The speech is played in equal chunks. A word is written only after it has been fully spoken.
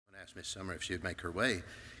ask Miss Sommer if she would make her way.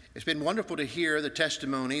 It's been wonderful to hear the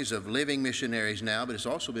testimonies of living missionaries now, but it's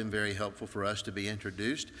also been very helpful for us to be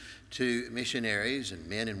introduced to missionaries and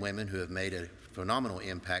men and women who have made a phenomenal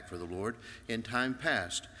impact for the Lord in time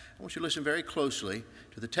past. I want you to listen very closely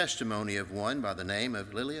to the testimony of one by the name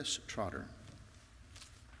of Lilias Trotter.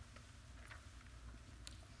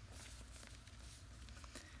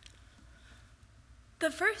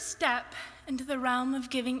 The first step into the realm of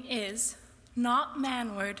giving is not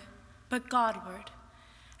manward, but Godward,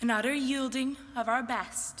 an utter yielding of our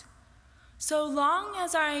best. So long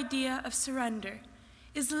as our idea of surrender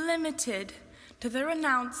is limited to the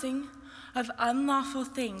renouncing of unlawful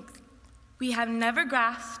things, we have never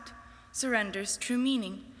grasped surrender's true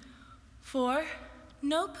meaning, for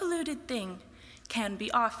no polluted thing can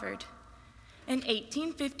be offered. In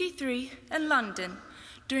 1853 in London,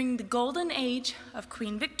 during the golden age of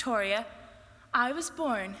Queen Victoria, I was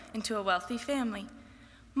born into a wealthy family.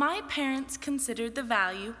 My parents considered the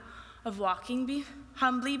value of walking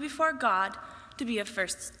humbly before God to be of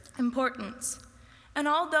first importance. And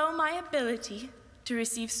although my ability to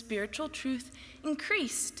receive spiritual truth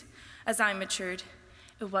increased as I matured,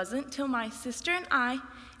 it wasn't till my sister and I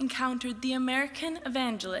encountered the American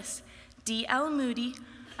evangelist D.L. Moody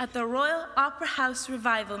at the Royal Opera House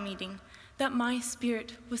revival meeting that my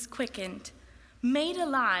spirit was quickened, made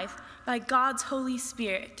alive by God's Holy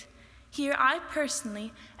Spirit. Here I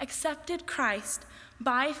personally accepted Christ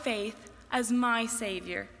by faith as my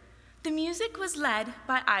Savior. The music was led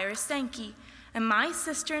by Iris Sankey, and my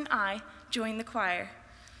sister and I joined the choir.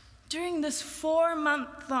 During this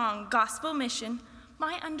 4-month-long gospel mission,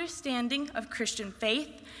 my understanding of Christian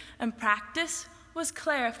faith and practice was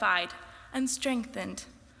clarified and strengthened.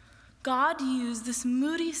 God used this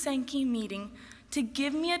Moody Sankey meeting to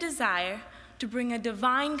give me a desire to bring a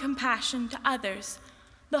divine compassion to others,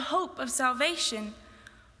 the hope of salvation.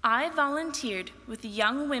 I volunteered with the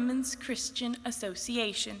Young Women's Christian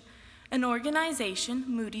Association, an organization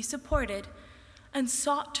Moody supported, and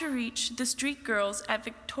sought to reach the street girls at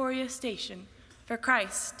Victoria Station for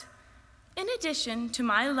Christ. In addition to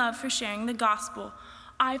my love for sharing the gospel,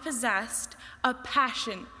 I possessed a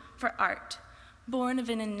passion for art, born of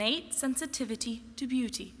an innate sensitivity to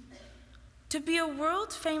beauty. To be a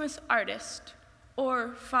world-famous artist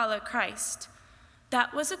or follow Christ,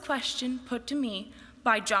 that was a question put to me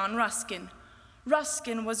by John Ruskin.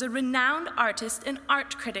 Ruskin was a renowned artist and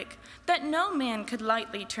art critic that no man could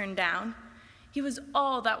lightly turn down. He was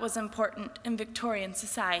all that was important in Victorian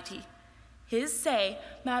society. His say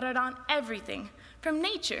mattered on everything, from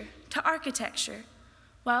nature to architecture.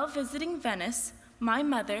 While visiting Venice, my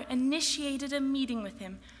mother initiated a meeting with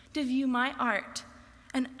him to view my art,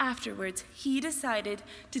 and afterwards he decided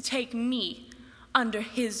to take me under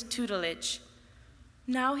his tutelage.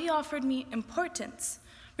 Now he offered me importance,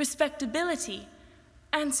 respectability,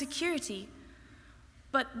 and security.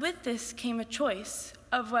 But with this came a choice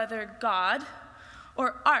of whether God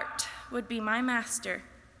or art would be my master.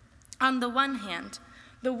 On the one hand,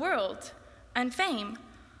 the world and fame.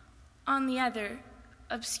 On the other,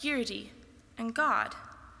 obscurity and God.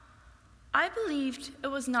 I believed it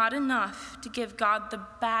was not enough to give God the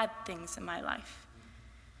bad things in my life.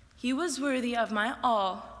 He was worthy of my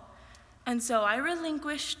all, and so I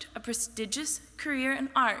relinquished a prestigious career in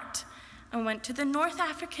art and went to the North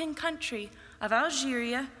African country of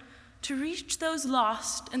Algeria to reach those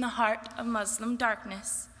lost in the heart of Muslim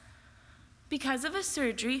darkness. Because of a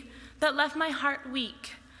surgery that left my heart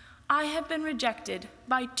weak, I have been rejected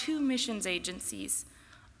by 2 missions agencies.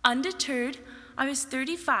 Undeterred, I was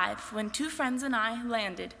 35 when 2 friends and I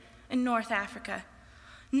landed in North Africa.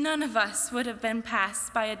 None of us would have been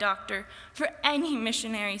passed by a doctor for any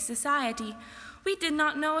missionary society. We did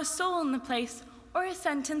not know a soul in the place or a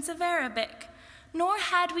sentence of Arabic, nor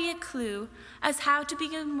had we a clue as how to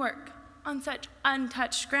begin work on such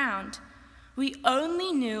untouched ground. We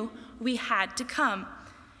only knew we had to come.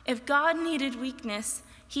 If God needed weakness,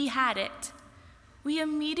 he had it. We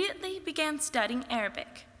immediately began studying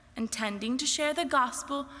Arabic, intending to share the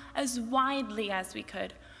gospel as widely as we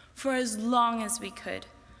could, for as long as we could.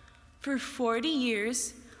 For 40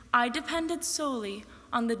 years, I depended solely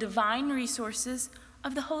on the divine resources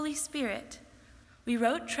of the Holy Spirit. We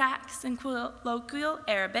wrote tracts in colloquial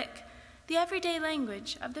Arabic, the everyday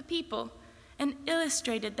language of the people, and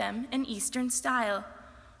illustrated them in Eastern style.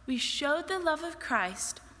 We showed the love of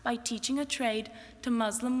Christ by teaching a trade to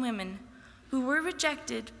Muslim women who were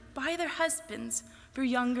rejected by their husbands for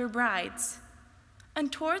younger brides.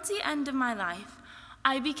 And towards the end of my life,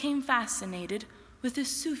 I became fascinated with the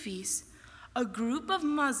Sufis, a group of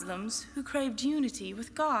Muslims who craved unity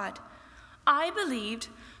with God. I believed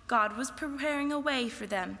God was preparing a way for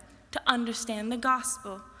them to understand the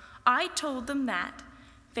gospel. I told them that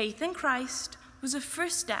faith in Christ was a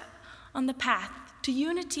first step on the path to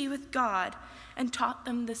unity with God, and taught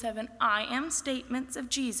them the 7 I am statements of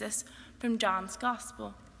Jesus from John's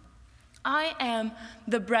gospel. I am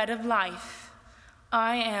the bread of life.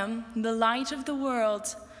 I am the light of the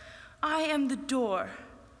world. I am the door.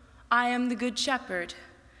 I am the good shepherd.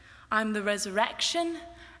 I am the resurrection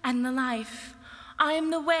and the life. I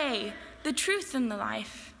am the way, the truth, and the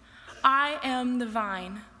life. I am the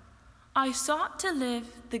vine. I sought to live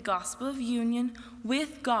the gospel of union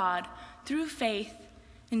with God through faith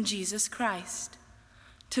in Jesus Christ,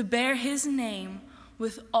 to bear his name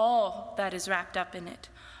with all that is wrapped up in it,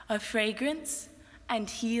 of fragrance and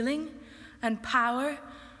healing and power.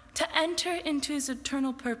 To enter into his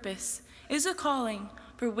eternal purpose is a calling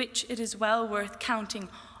for which it is well worth counting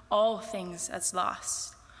all things as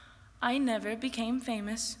lost. I never became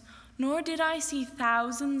famous, nor did I see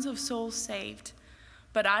thousands of souls saved,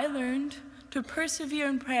 but I learned to persevere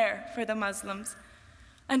in prayer for the Muslims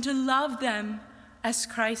and to love them as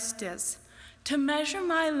Christ does, to measure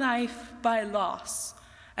my life by loss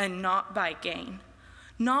and not by gain,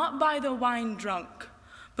 not by the wine drunk,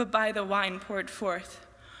 but by the wine poured forth.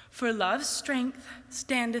 For love's strength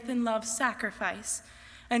standeth in love's sacrifice,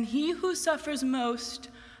 and he who suffers most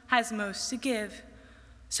has most to give.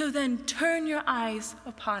 So then turn your eyes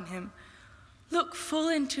upon him, look full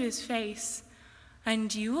into his face,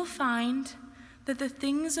 and you will find that the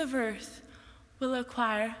things of earth will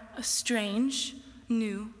acquire a strange,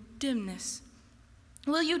 new dimness.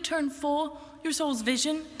 Will you turn full your soul's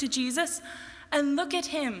vision to Jesus and look at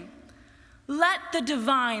him? Let the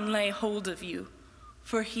divine lay hold of you,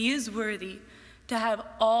 for he is worthy to have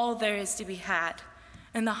all there is to be had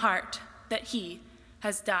in the heart that he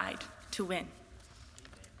has died to win.